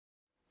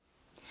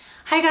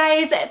Hi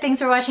guys, thanks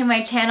for watching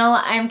my channel.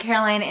 I'm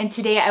Caroline and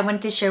today I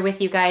wanted to share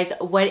with you guys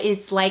what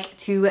it's like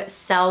to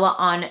sell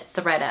on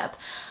THREDUP.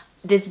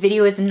 This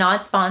video is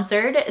not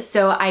sponsored,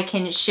 so I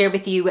can share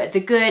with you the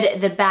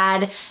good, the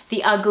bad,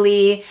 the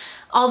ugly,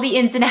 all the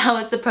ins and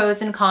outs, the pros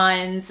and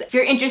cons. If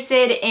you're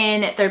interested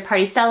in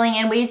third-party selling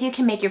and ways you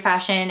can make your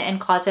fashion and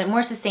closet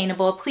more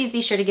sustainable, please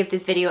be sure to give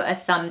this video a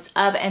thumbs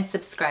up and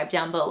subscribe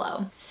down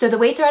below. So the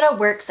way THREDUP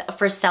works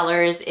for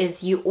sellers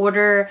is you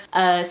order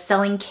a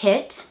selling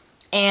kit,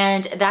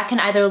 and that can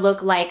either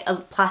look like a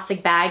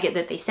plastic bag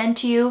that they send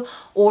to you,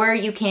 or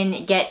you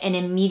can get an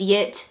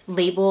immediate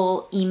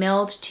label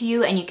emailed to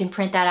you and you can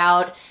print that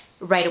out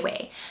right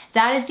away.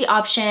 That is the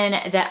option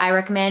that I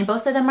recommend.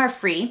 Both of them are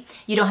free.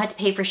 You don't have to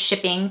pay for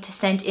shipping to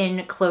send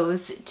in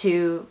clothes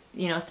to,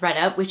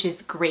 THREDUP, which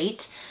is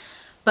great.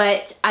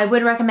 But I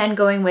would recommend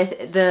going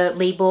with the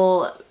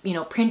label,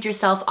 print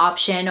yourself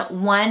option.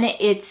 One,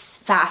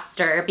 it's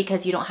faster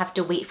because you don't have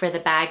to wait for the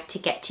bag to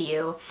get to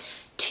you.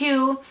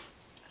 Two,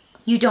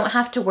 you don't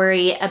have to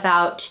worry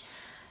about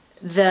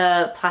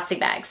the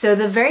plastic bag. So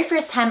the very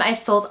first time I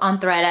sold on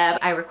THREDUP,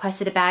 I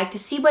requested a bag to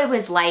see what it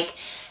was like,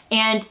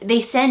 and they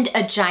send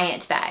a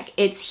giant bag.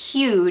 It's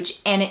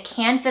huge and it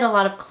can fit a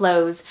lot of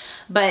clothes,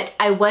 but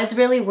I was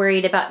really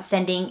worried about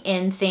sending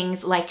in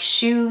things like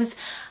shoes.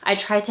 I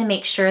tried to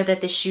make sure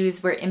that the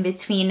shoes were in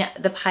between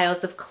the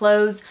piles of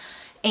clothes,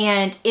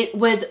 and it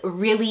was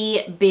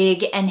really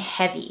big and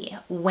heavy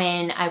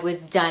when I was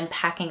done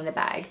packing the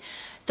bag.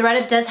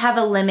 THREDUP does have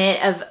a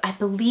limit of, I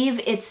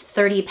believe it's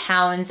 30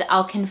 pounds.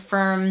 I'll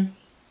confirm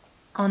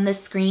on the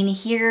screen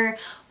here.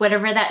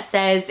 Whatever that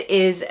says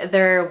is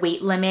their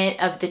weight limit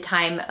of the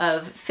time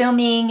of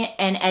filming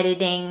and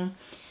editing.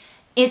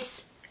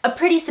 It's a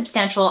pretty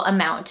substantial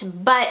amount,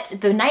 but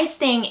the nice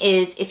thing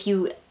is if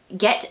you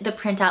get the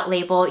printout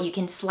label, you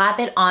can slap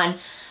it on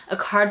a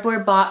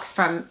cardboard box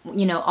from,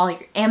 all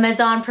your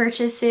Amazon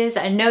purchases.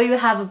 I know you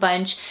have a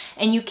bunch,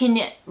 and you can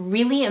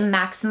really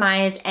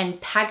maximize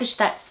and package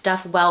that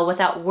stuff well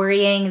without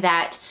worrying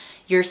that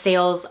your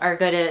sales are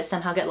going to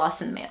somehow get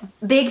lost in the mail.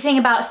 Big thing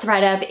about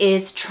THREDUP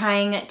is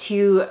trying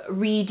to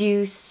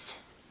reduce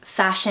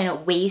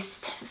fashion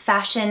waste.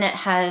 Fashion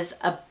has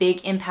a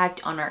big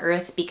impact on our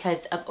earth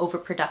because of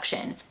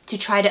overproduction. To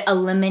try to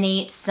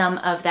eliminate some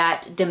of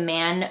that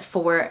demand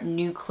for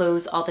new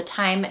clothes all the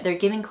time, they're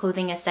giving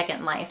clothing a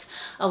second life.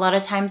 A lot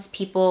of times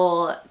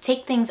people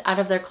take things out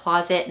of their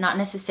closet, not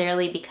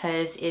necessarily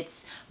because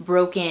it's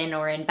broken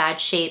or in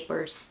bad shape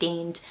or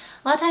stained.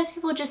 A lot of times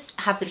people just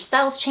have their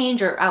styles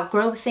change or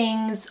outgrow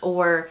things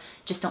or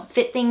just don't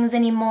fit things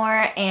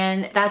anymore,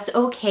 and that's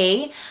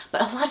okay. But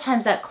a lot of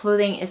times that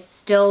clothing is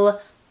still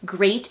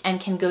great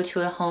and can go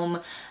to a home,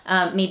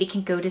 maybe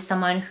can go to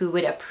someone who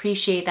would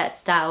appreciate that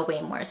style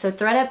way more. So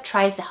THREDUP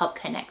tries to help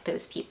connect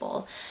those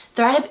people.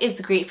 THREDUP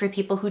is great for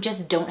people who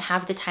just don't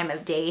have the time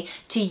of day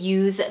to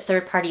use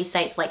third-party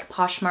sites like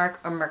Poshmark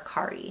or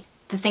Mercari.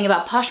 The thing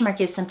about Poshmark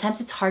is sometimes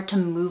it's hard to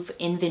move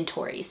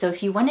inventory. So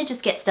if you want to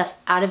just get stuff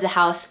out of the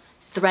house,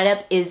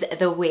 THREDUP is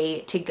the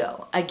way to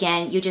go.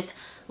 Again, you just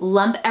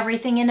lump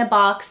everything in a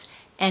box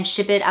and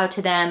ship it out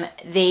to them.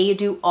 They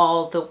do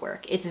all the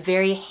work. It's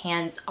very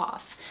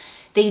hands-off.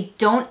 They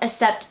don't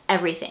accept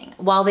everything.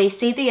 While they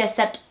say they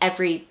accept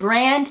every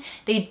brand,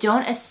 they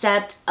don't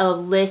accept a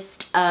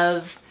list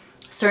of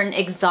certain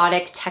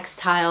exotic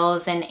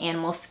textiles and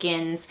animal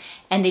skins,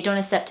 and they don't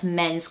accept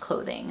men's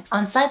clothing.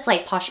 On sites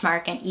like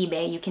Poshmark and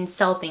eBay, you can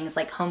sell things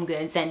like home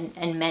goods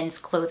and men's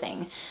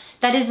clothing.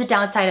 That is a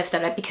downside of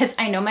THREDUP because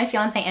I know my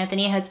fiance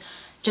Anthony has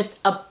just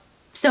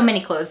so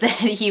many clothes that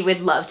he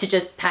would love to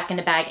just pack in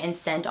a bag and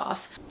send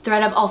off.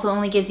 THREDUP also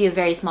only gives you a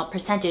very small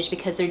percentage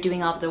because they're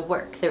doing all of the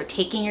work. They're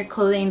taking your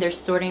clothing, they're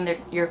sorting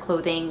your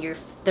clothing,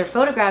 they're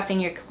photographing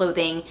your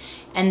clothing,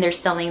 and they're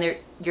selling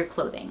your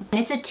clothing.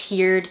 And it's a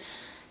tiered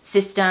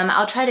system.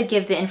 I'll try to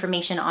give the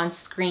information on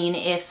screen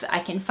if I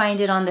can find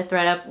it on the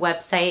THREDUP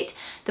website.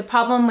 The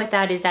problem with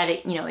that is that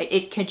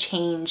it could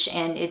change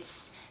and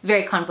it's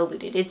very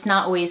convoluted. It's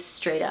not always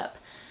straight up.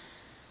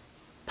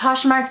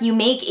 Poshmark, you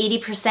make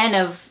 80%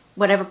 of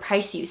whatever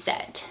price you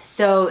set.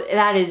 So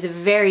that is a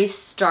very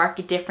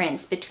stark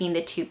difference between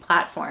the two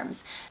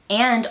platforms.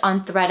 And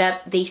on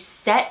THREDUP, they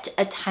set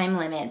a time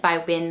limit by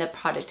when the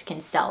product can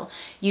sell.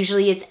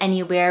 Usually it's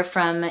anywhere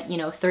from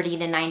 30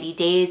 to 90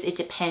 days. It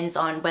depends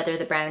on whether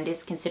the brand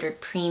is considered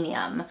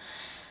premium.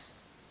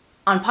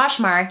 On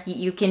Poshmark,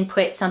 you can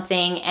put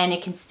something and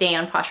it can stay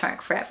on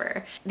Poshmark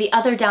forever. The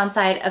other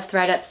downside of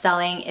THREDUP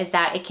selling is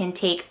that it can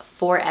take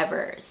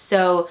forever.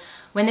 So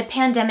when the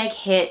pandemic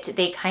hit,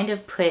 they kind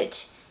of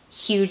put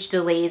huge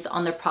delays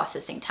on the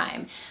processing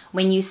time.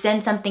 When you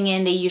send something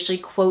in, they usually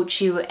quote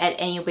you at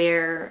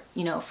anywhere,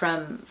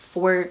 from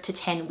 4 to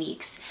 10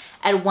 weeks.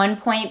 At one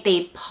point,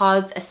 they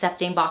paused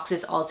accepting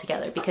boxes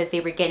altogether because they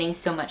were getting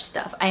so much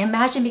stuff. I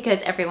imagine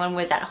because everyone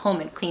was at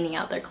home and cleaning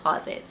out their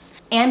closets.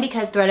 And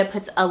because THREDUP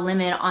puts a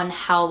limit on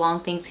how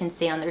long things can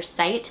stay on their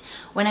site,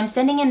 when I'm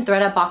sending in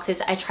THREDUP boxes,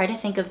 I try to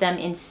think of them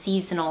in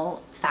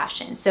seasonal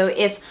fashion. So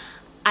if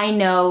I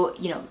know,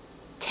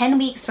 10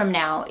 weeks from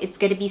now, it's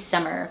gonna be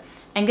summer,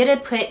 I'm gonna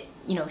put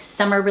you know,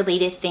 summer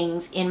related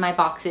things in my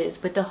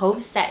boxes with the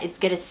hopes that it's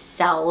gonna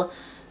sell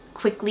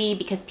quickly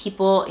because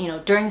people, you know,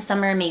 during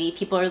summer, maybe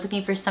people are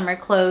looking for summer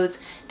clothes.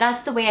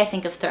 That's the way I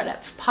think of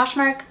THREDUP. For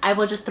Poshmark, I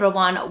will just throw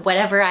on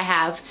whatever I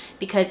have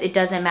because it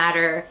doesn't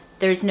matter.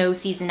 There's no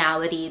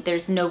seasonality,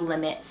 there's no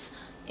limits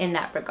in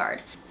that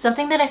regard.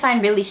 Something that I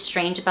find really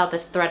strange about the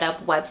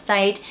THREDUP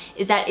website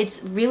is that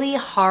it's really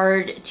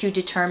hard to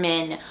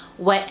determine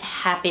what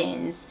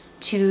happens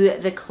to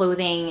the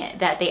clothing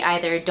that they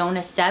either don't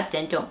accept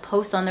and don't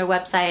post on their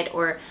website,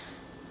 or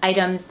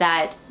items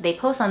that they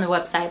post on their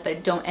website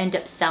but don't end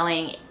up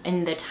selling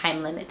in the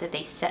time limit that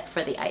they set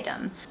for the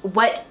item.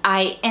 What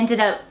I ended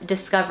up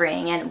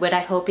discovering, and what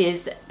I hope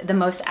is the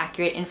most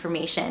accurate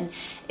information,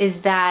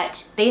 is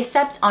that they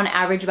accept on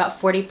average about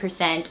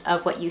 40%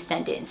 of what you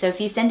send in. So if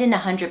you send in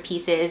 100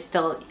 pieces,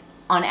 they'll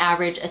on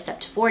average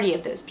accept 40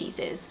 of those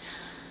pieces.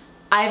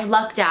 I've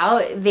lucked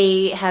out.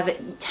 They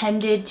have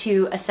tended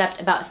to accept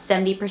about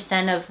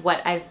 70% of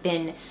what I've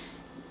been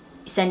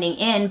sending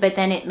in, but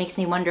then it makes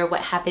me wonder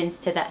what happens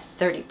to that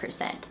 30%.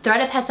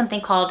 THREDUP has something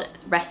called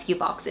rescue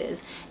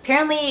boxes.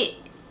 Apparently,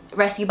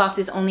 rescue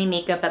boxes only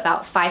make up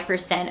about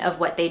 5% of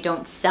what they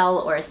don't sell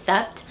or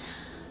accept,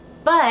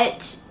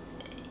 but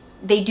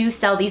they do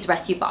sell these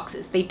rescue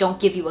boxes. They don't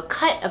give you a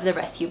cut of the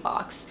rescue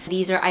box.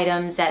 These are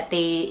items that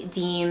they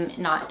deem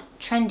not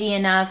trendy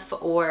enough,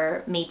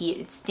 or maybe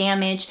it's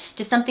damaged,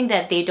 just something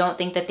that they don't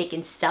think that they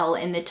can sell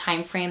in the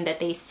time frame that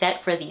they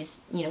set for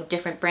these, you know,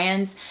 different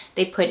brands.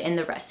 They put in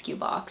the rescue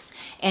box,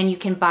 and you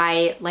can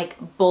buy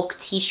like bulk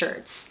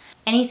t-shirts.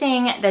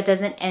 Anything that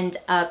doesn't end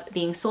up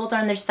being sold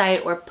on their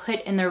site or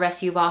put in their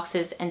rescue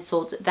boxes and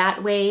sold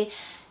that way,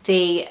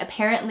 they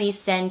apparently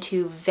send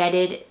to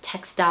vetted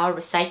textile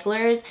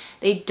recyclers.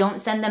 They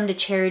don't send them to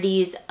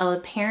charities,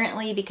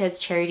 apparently because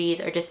charities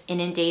are just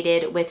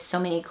inundated with so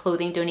many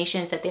clothing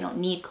donations that they don't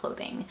need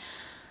clothing.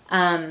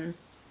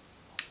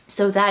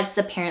 So that's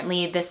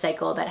apparently the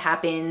cycle that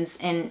happens,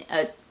 and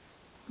a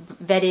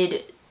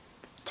vetted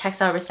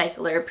textile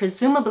recycler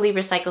presumably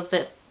recycles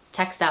the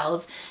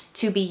textiles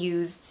to be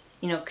used,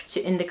 you know,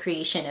 in the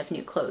creation of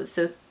new clothes.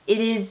 So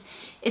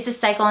it's a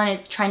cycle, and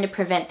it's trying to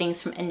prevent things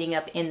from ending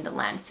up in the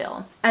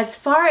landfill. As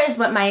far as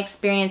what my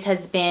experience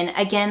has been,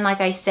 again,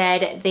 like I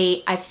said,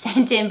 I've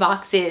sent in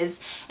boxes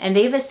and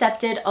they've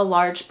accepted a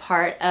large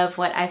part of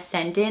what I've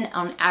sent in,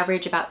 on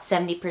average about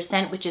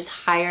 70%, which is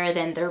higher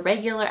than their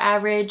regular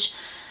average.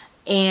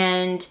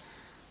 And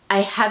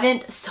I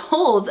haven't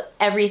sold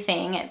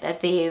everything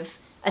that they've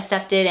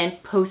accepted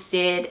and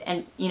posted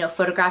and, you know,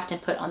 photographed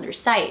and put on their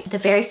site. The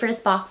very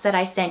first box that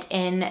I sent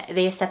in,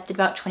 they accepted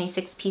about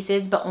 26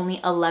 pieces, but only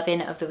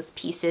 11 of those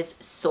pieces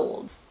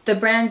sold. The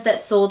brands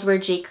that sold were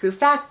J. Crew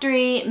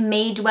Factory,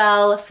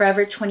 Madewell,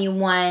 Forever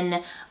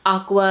 21,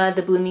 Aqua,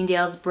 the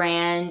Bloomingdale's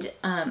brand.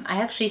 I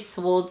actually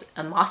sold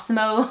a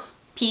Mossimo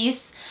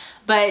piece,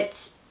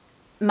 but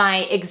my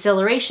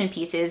Exhilaration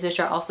pieces, which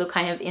are also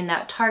kind of in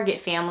that Target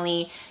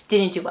family,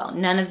 didn't do well.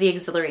 None of the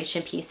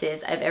Exhilaration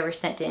pieces I've ever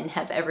sent in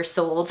have ever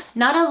sold.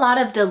 Not a lot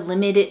of the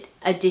limited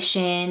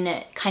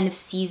edition kind of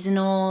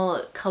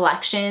seasonal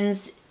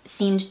collections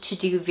seemed to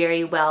do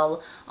very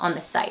well on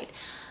the site,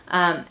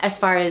 as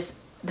far as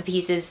the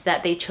pieces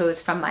that they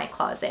chose from my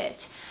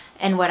closet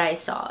and what I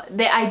saw.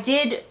 I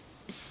did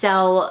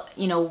sell,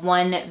 you know,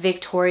 one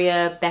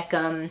Victoria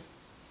Beckham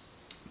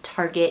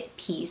Target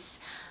piece,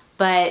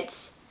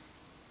 but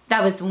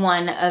that was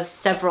one of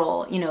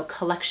several, you know,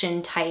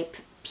 collection type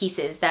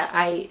pieces that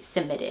I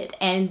submitted.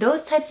 And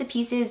those types of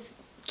pieces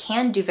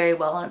can do very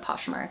well on a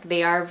Poshmark.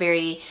 They are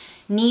very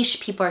niche.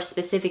 People are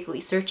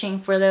specifically searching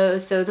for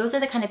those. So those are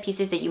the kind of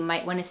pieces that you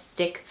might want to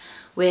stick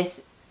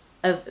with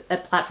a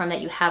platform that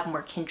you have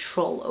more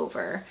control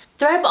over.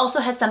 THREDUP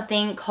also has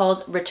something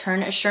called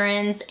return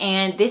assurance,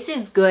 and this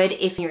is good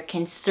if you're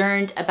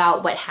concerned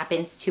about what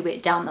happens to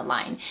it down the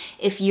line.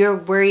 If you're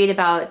worried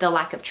about the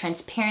lack of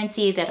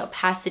transparency, that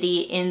opacity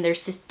in their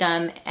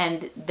system,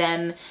 and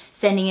them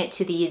sending it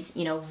to these,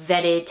 you know,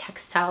 vetted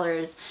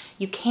textilers,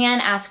 you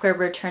can ask for a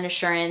return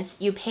assurance.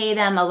 You pay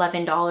them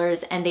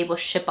 $11 and they will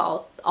ship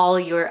all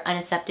your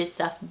unaccepted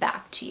stuff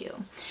back to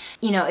you.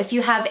 You know, if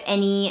you have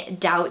any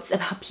doubts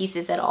about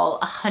pieces at all,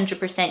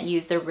 100%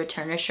 use the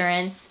return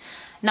assurance.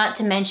 Not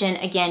to mention,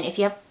 again, if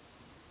you have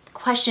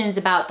questions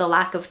about the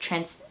lack of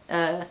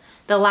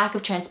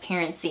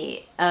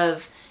transparency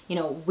of, you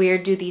know, where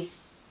do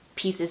these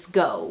pieces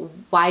go?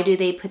 Why do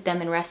they put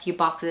them in rescue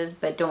boxes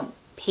but don't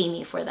pay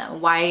me for them?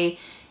 Why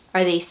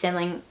are they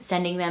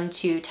sending them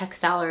to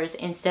textilers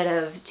instead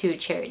of to a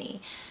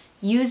charity?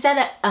 Use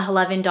that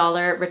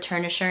 $11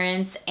 return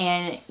assurance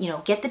and, you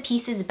know, get the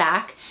pieces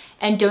back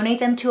and donate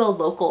them to a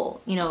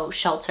local, you know,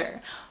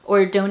 shelter,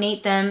 or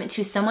donate them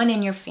to someone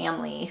in your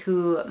family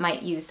who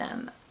might use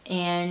them.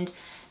 And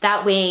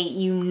that way,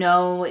 you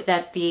know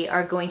that they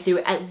are going through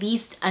at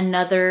least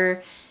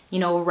another, you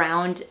know,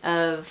 round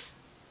of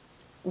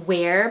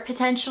wear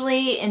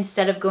potentially,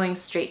 instead of going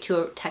straight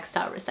to a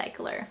textile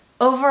recycler.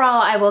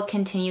 Overall, I will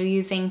continue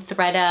using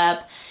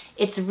THREDUP.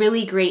 It's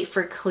really great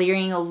for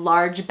clearing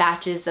large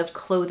batches of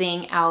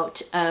clothing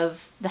out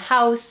of the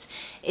house.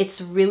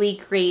 It's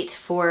really great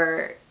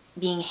for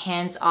being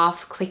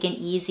hands-off, quick and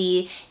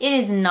easy. It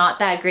is not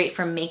that great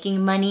for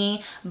making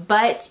money,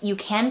 but you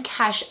can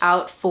cash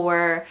out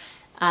for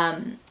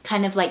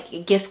kind of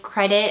like gift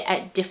credit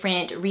at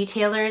different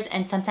retailers,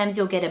 and sometimes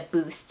you'll get a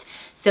boost.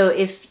 So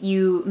if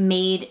you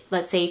made,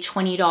 let's say,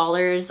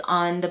 $20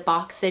 on the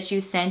box that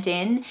you sent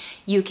in,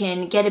 you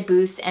can get a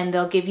boost and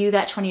they'll give you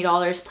that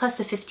 $20 plus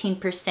a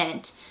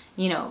 15%,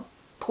 you know,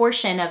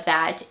 portion of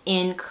that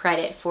in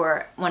credit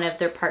for one of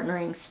their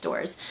partnering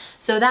stores.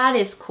 So that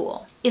is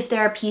cool. If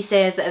there are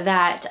pieces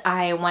that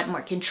I want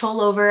more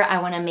control over,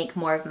 I want to make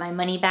more of my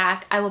money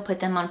back, I will put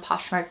them on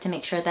Poshmark to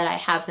make sure that I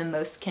have the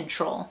most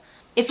control.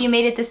 If you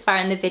made it this far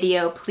in the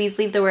video, please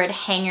leave the word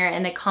hanger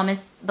in the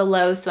comments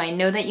below so I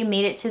know that you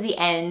made it to the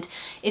end.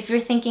 If you're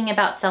thinking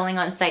about selling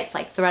on sites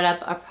like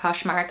THREDUP or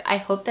Poshmark, I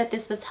hope that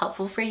this was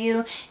helpful for you.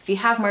 If you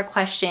have more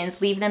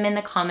questions, leave them in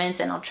the comments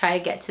and I'll try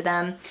to get to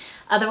them.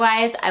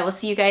 Otherwise, I will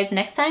see you guys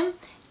next time.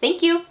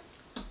 Thank you.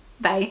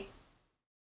 Bye.